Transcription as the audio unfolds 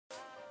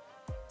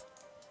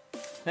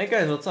Hey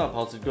guys, what's up?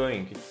 How's it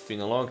going? It's been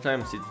a long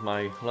time since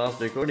my last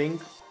recording,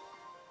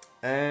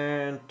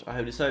 and I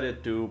have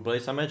decided to play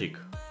some Magic.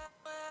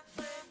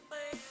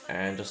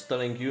 And just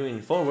telling you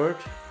in forward,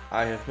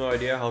 I have no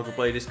idea how to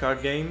play this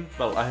card game.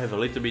 Well, I have a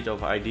little bit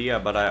of idea,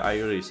 but I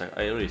really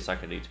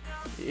suck at it.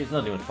 It's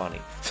not even funny.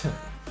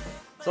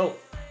 So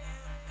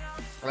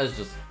let's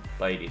just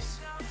play this.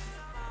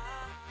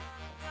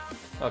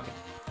 Okay.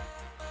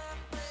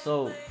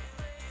 So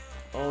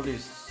all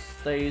these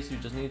stays, you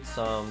just need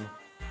some.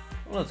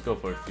 Let's go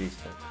for 3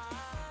 steps.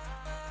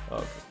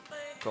 Okay.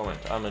 Comment,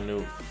 I'm a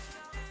noob.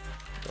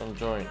 Don't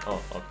join.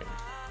 Oh, okay.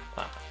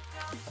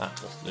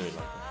 Just do it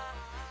like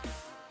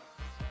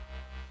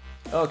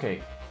that.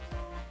 Okay.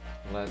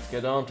 Let's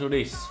get on to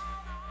this.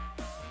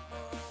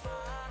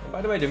 And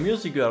by the way, the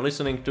music you are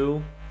listening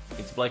to,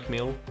 it's Black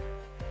Mill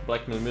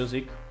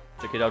music.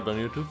 Check it out on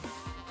YouTube.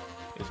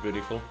 It's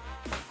beautiful.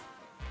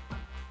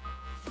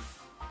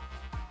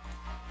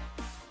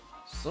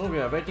 So we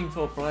are waiting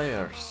for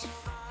players.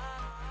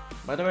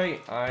 By the way,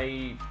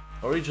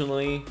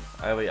 originally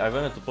I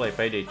wanted to play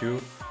Payday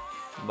 2,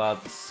 but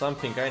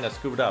something kinda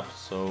screwed up,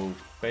 so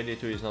Payday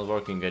 2 is not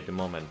working at the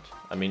moment.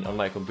 I mean, on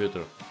my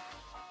computer.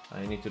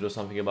 I need to do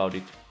something about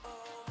it.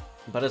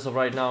 But as of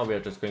right now, we are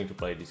just going to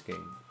play this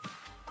game.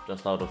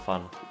 Just out of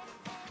fun.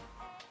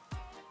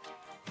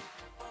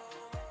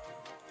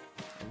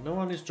 And no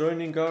one is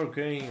joining our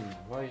game.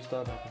 Why is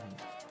that happening?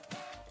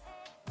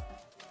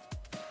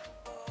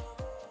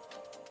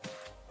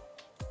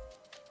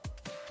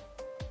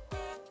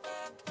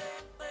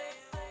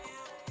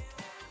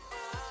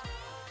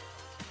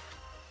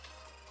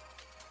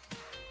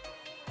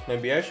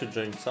 Maybe I should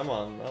join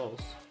someone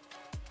else.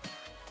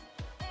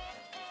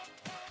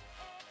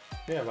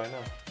 Yeah, why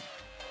not?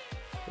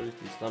 What is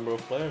this number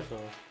of players or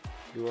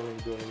joining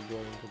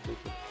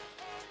completely?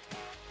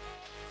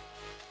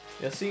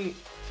 Yeah, see,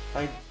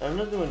 I'm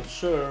not even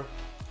sure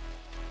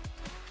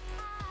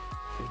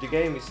if the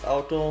game is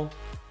auto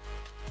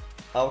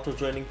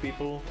joining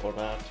people or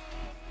not.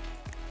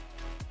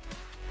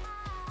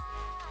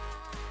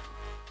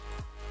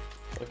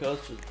 Okay,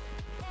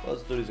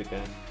 let's do this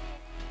again.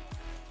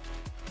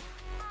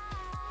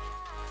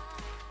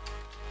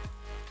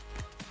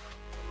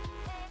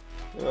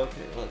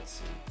 Okay, let's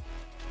see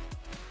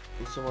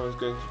if someone is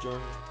going to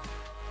join.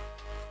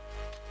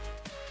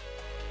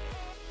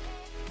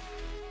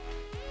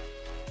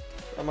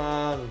 Come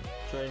on,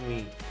 join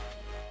me.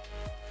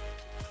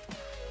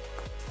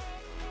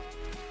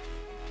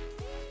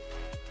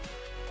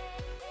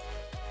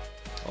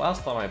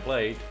 Last time I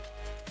played,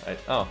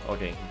 oh,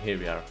 okay, here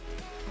we are.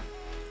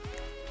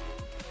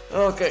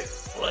 Okay,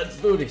 let's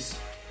do this.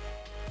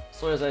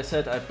 So as I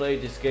said, I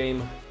played this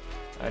game,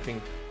 I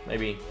think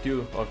maybe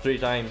 2 or 3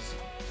 times,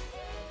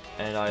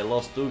 and I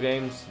lost 2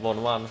 games,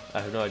 won 1,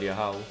 I have no idea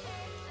how.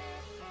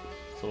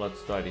 So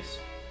let's try this.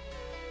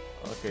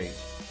 Okay.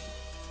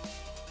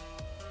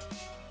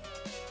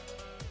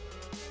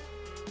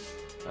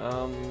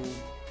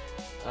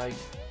 I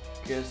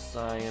guess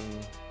I am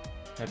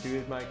happy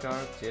with my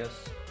cards, yes.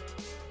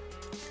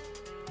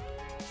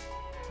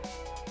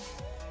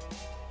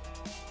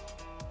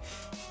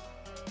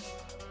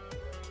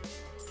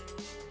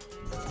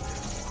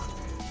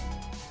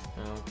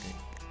 Okay.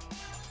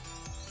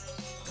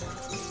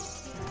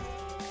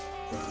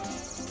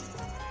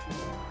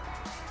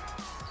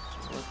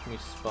 So let me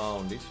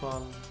spawn this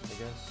one, I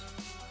guess.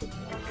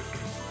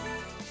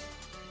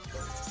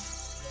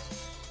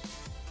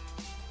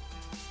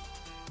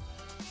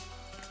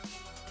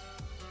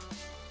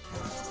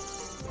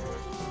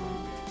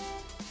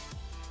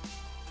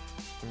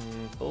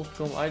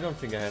 Postcom, I don't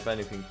think I have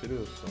anything to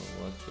do, so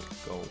let's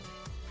just go.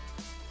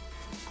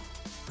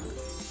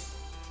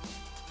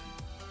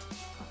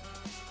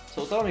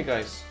 So tell me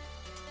guys,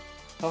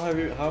 how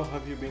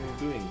have you been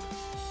doing?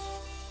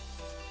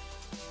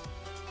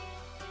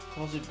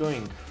 How's it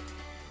going?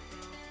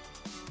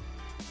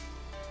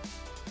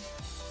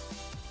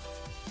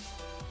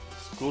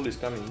 School is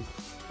coming,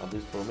 at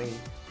least for me.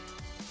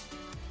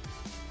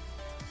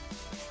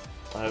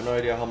 I have no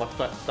idea how much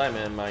time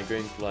am I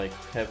going to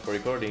have for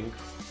recording.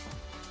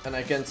 And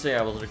I can't say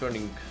I was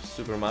recording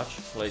super much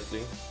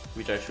lately,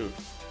 which I should.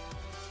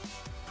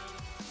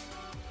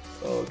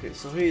 Okay,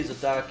 so he is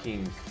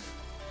attacking.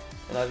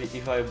 And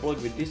if I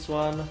block with this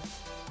one,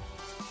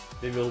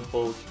 they will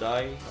both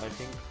die, I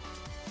think.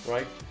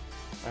 Right?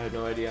 I have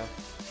no idea.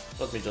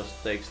 Let me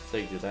just take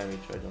the damage,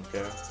 I don't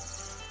care.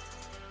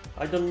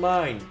 I don't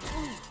mind!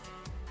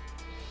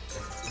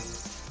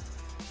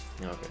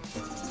 Okay.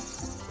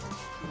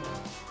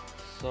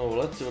 So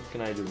let's see what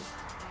can I do.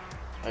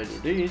 I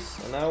do this,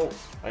 and now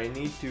I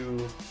need to...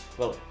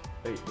 Well,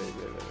 wait.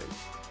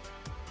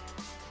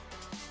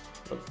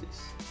 What's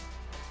this?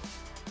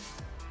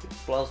 It's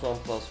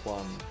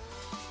 +1/+1.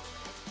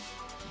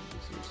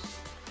 This is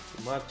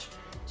too much.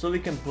 So we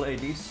can play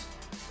this.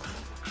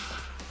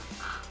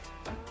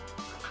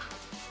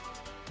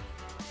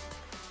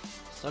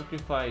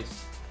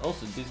 Sacrifice.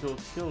 Also, this will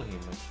kill him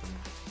actually.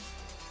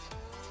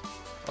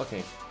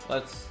 Okay,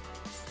 let's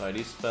try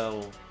this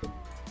spell.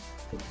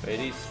 Pay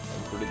this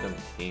and put it on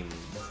him.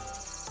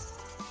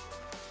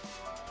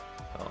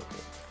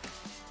 Okay.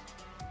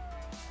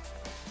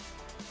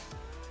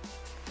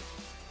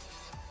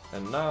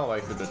 And now I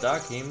could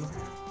attack him.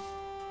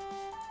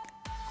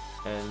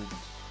 And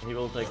he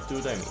will take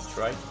 2 damage,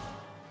 right?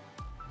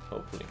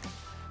 Hopefully.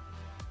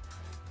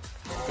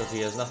 Because he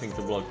has nothing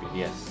to block with.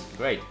 Yes,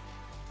 great.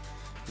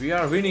 We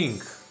are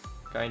winning!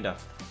 Kinda,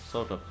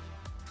 sort of.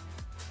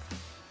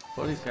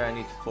 For this guy I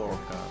need 4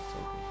 cards,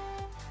 okay.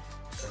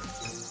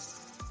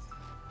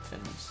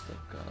 And step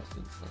cast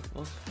instant.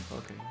 What?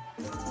 Okay.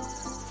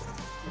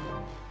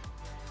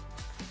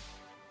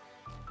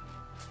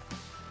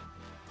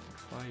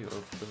 Fire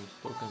of those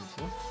tokens,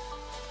 what?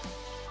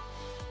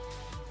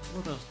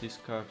 What does this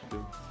card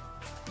do?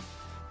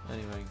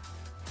 Anyway.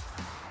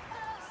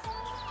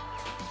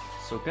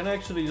 So can I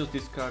actually use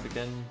this card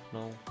again?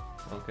 No?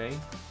 Okay.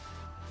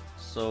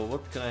 So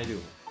what can I do?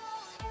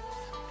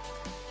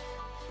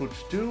 Put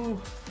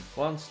 2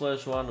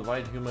 1/1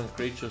 white human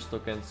creatures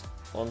tokens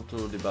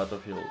onto the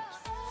battlefield.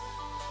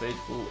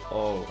 Faithful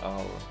all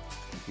hour.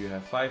 If you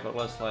have 5 or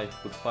less life,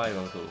 put 5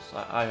 of those.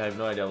 I have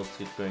no idea what's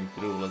it going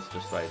to do, let's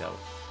just try it out.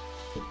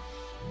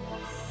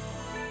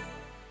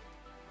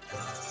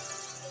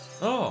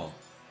 Oh!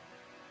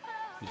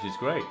 This is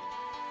great.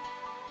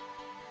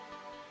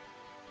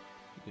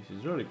 This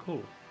is really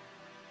cool.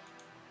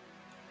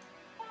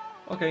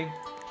 Okay,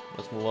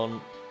 let's move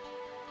on.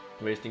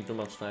 Wasting too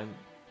much time.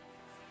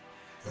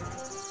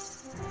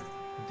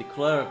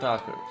 Declare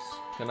attackers.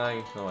 Can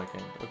I? No, I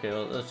can't. Okay,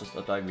 well, let's just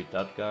attack with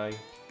that guy.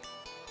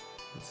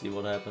 Let's see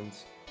what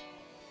happens.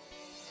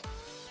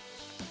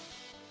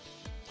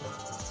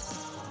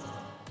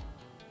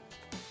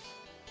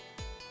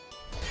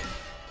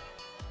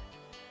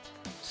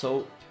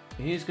 So,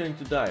 he's going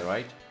to die,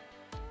 right?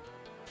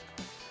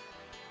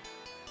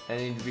 And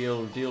it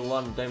will deal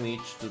 1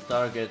 damage to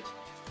target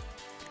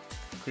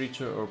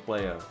creature or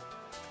player.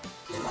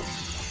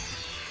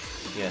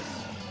 Yes.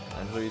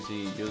 And who is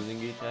he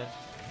using it at?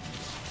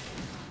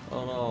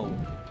 Oh no.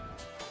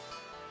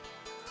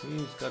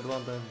 He's got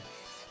 1 damage.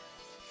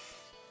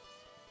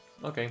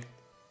 Okay.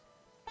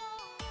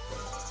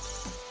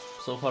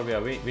 So far we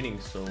are winning,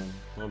 so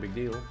no big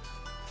deal.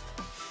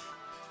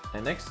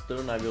 And next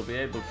turn I will be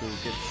able to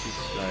get this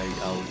guy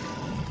out.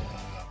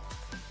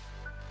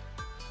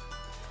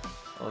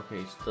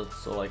 Okay, so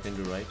that's all I can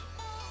do, right?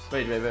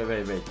 Wait,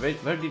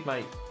 where did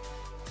my...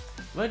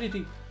 Where did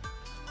he...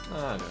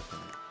 Ah, God.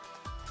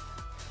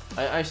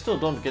 I still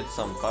don't get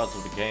some parts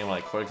of the game,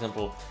 like for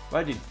example,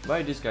 why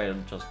this guy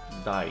just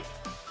died?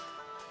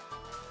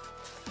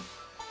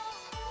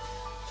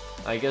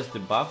 I guess the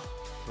buff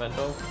went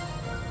off.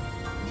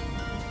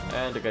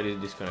 And the guy is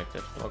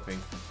disconnected, okay.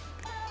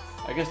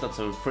 I guess that's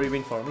a free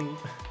win for me.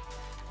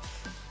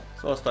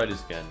 So let's try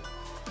this again.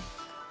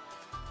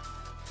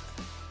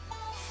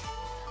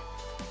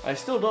 I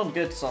still don't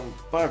get some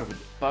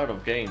part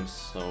of games,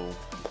 so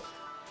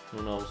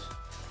who knows.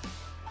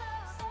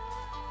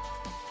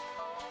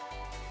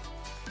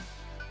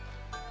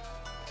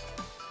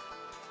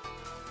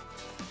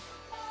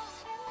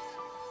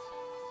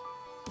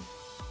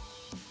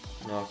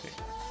 Okay.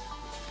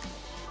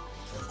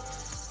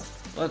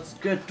 Let's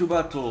get to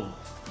battle.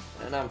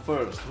 And I'm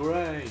first,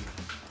 hooray!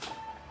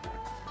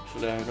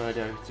 Actually I have no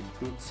idea if it's a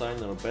good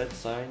sign or a bad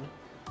sign.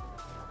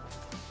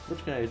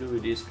 What can I do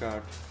with this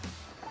card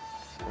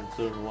on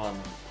turn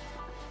 1?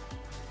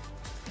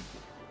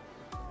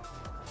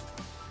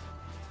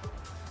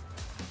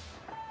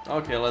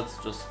 Okay, let's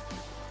just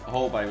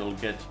hope I will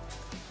get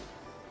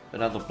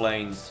another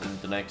planes in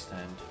the next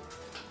hand.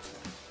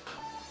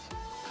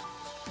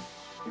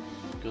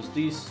 Because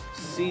these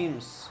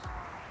seems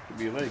to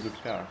be very good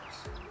cards.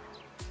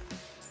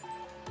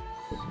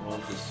 So I'll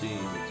just see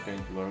if it's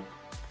going to work.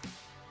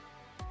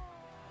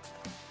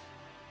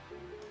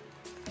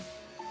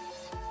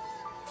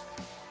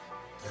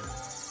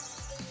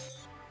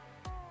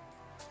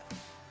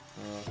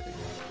 Okay.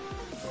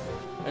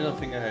 I don't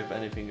think I have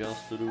anything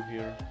else to do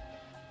here.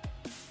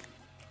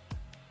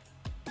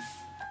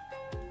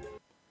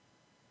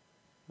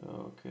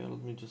 Okay,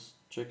 let me just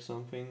check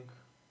something.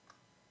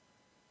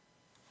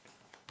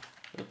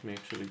 Let me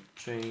actually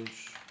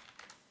change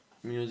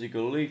music a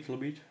little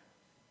bit.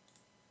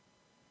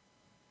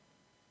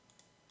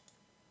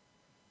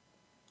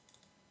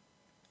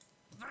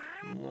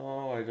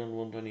 No, I don't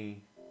want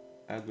any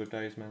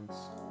advertisements.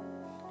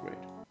 Great.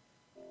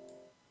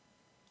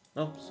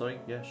 Oh, sorry,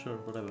 yeah, sure,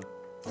 whatever.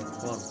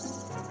 Come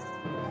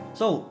on.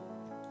 So,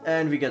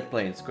 and we get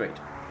planes, great.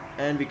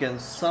 And we can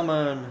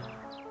summon...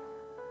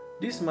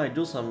 This might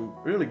do some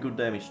really good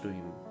damage to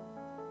him.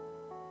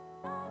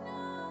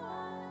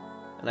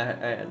 And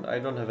I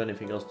don't have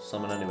anything else to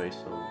summon anyway,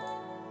 so...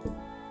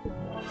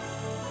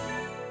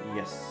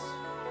 Yes.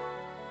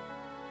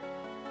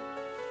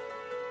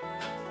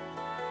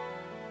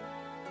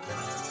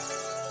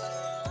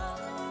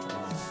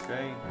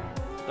 Okay.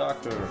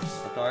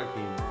 Attackers, attack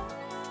him.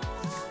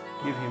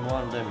 Give him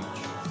 1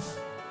 damage.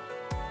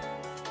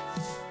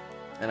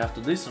 And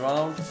after this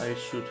round, I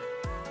should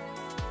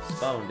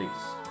spawn this.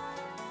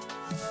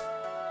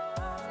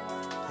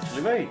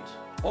 Actually wait,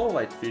 all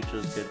white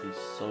creatures get this,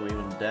 so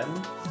even them.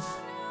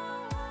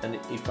 And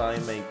if I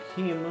make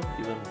him,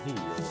 even he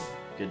will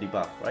get the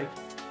buff, right?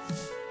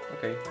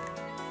 Okay.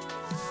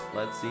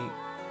 Let's see.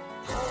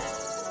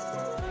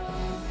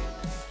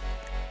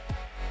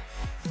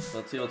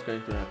 Let's see what's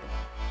going to happen.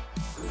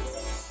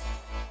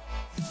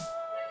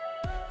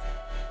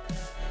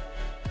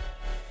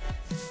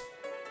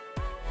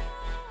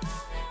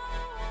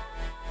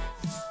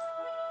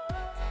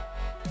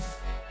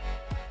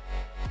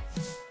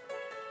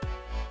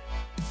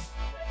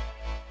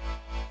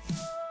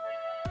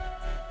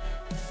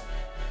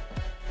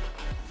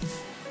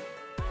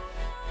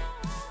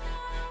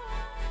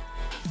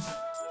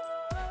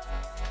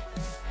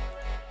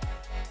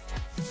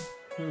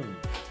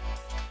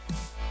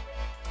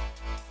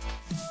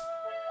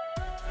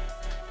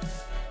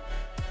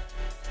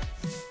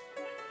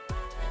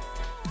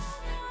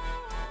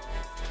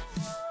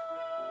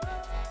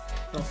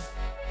 Oh,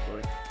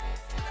 sorry.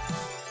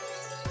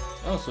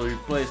 Oh, so you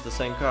place the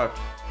same card.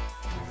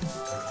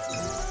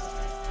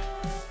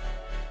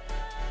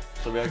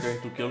 So we are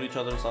going to kill each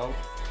other out?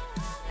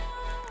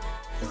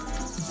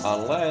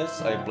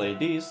 Unless I play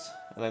this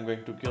and I'm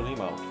going to kill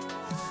him out.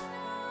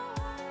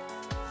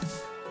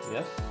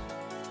 Yes?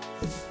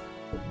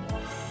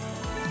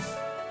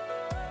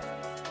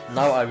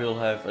 Now I will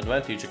have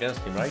advantage against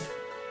him, right?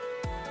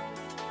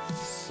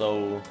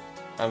 So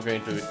I'm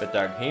going to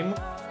attack him.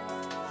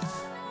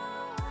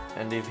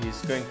 And if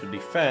he's going to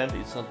defend,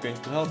 it's not going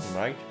to help him,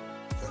 right?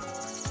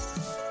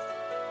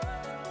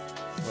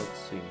 Let's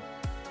see.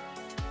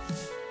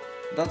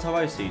 That's how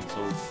I see it,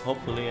 so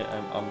hopefully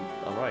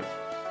I'm right.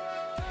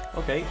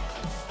 Okay.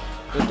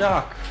 The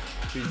Dark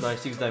with my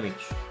 6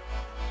 damage.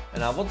 And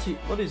now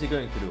what is he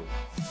going to do?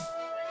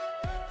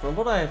 From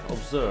what I have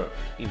observed,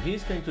 if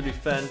he's going to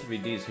defend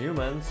with these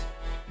humans,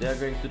 they are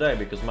going to die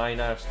because mine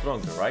are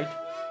stronger, right?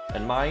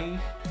 And my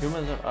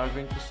humans are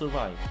going to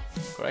survive,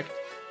 correct?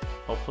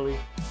 Hopefully.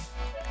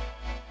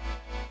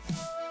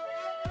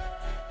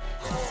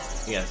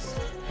 Yes,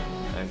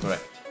 I'm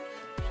correct.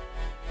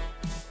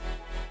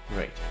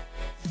 Great.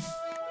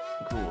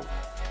 Cool.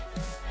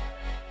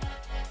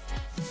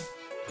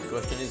 The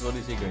question is, what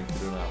is he going to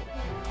do now?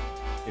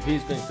 If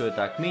he's going to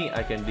attack me,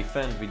 I can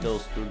defend with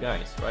those 2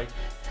 guys, right?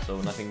 So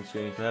nothing's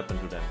going to happen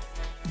to them.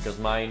 Because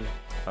mine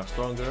are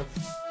stronger.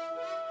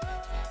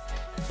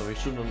 So he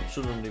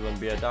shouldn't even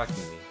be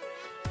attacking me.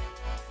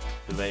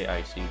 The way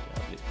I see it,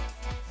 at least.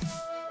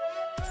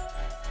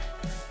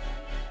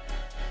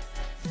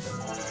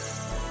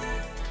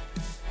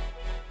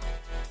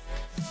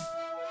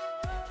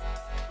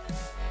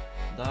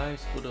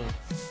 Dice put a...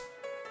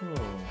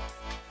 Oh.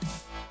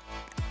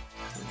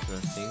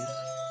 Interesting.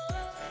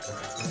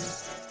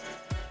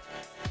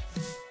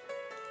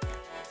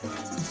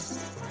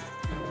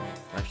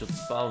 I should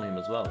spawn him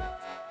as well.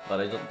 But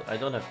I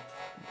don't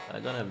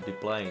have the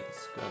planes.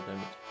 God damn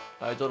it.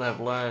 I don't have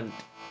land.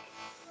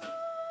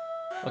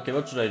 Okay,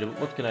 what should I do?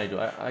 What can I do?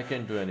 I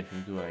can't do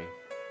anything, do I?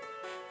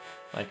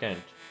 I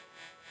can't.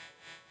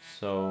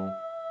 So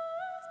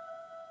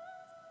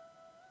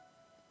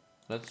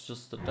let's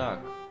just attack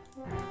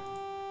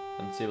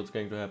and see what's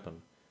going to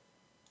happen.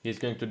 He's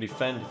going to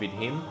defend with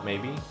him,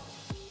 maybe.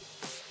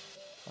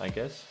 I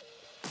guess.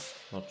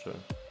 Not sure.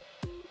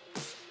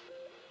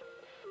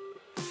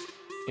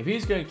 If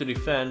he's going to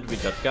defend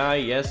with that guy,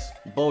 yes,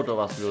 both of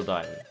us will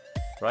die.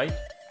 Right?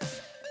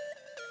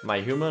 My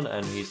human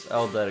and his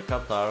elder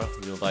Qatar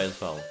will die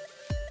as well.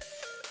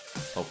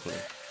 Hopefully.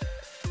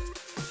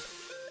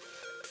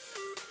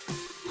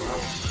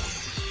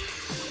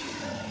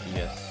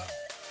 Yes.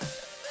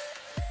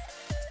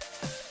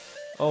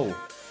 Oh.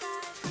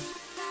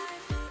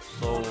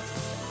 So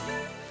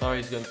Tar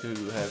is going to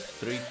have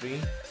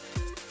 3-3.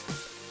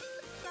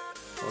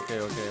 Okay.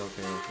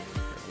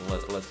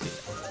 Let's see.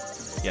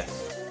 Yes.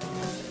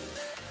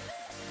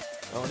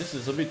 Oh, this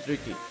is a bit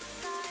tricky.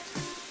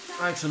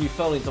 I actually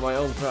fell into my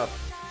own trap.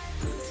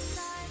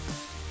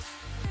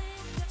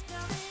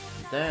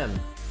 Damn.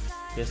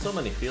 He has so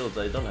many fields,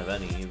 I don't have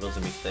any. It was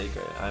a mistake.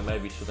 I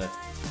maybe should have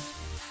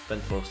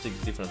went for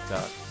 6 different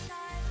cards.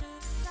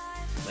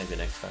 Maybe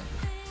next time.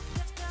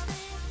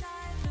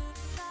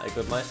 I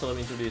got myself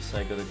into this,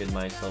 I gotta get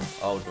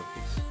myself out of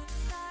this.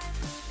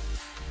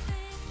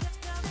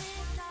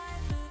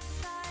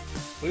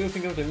 What do you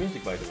think of the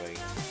music, by the way?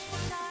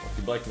 Of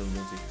the Black Moon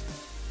music?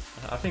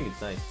 I think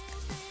it's nice.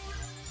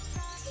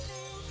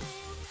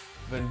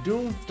 When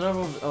Doom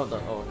travels... Oh,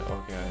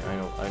 okay,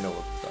 I know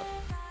what's that.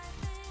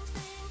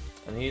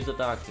 And he's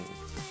attacking.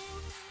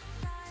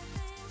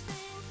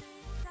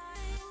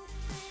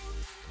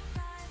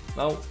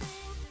 Now,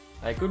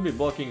 I could be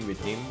blocking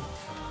with him,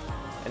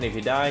 and if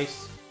he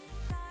dies,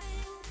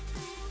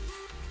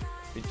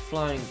 with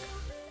flying,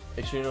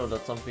 actually no,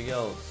 that's something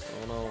else.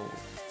 Oh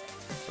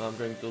no, I'm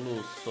going to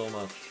lose so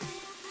much.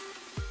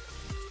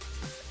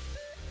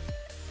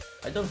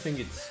 I don't think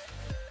it's...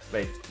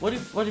 Wait, what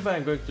if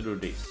I'm going to do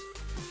this?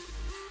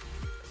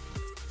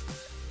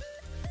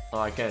 Oh,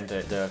 I can't,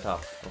 they're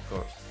tough, of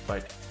course,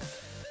 right.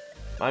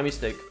 My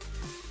mistake.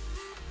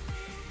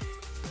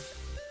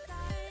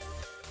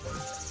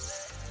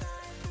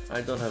 I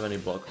don't have any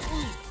block.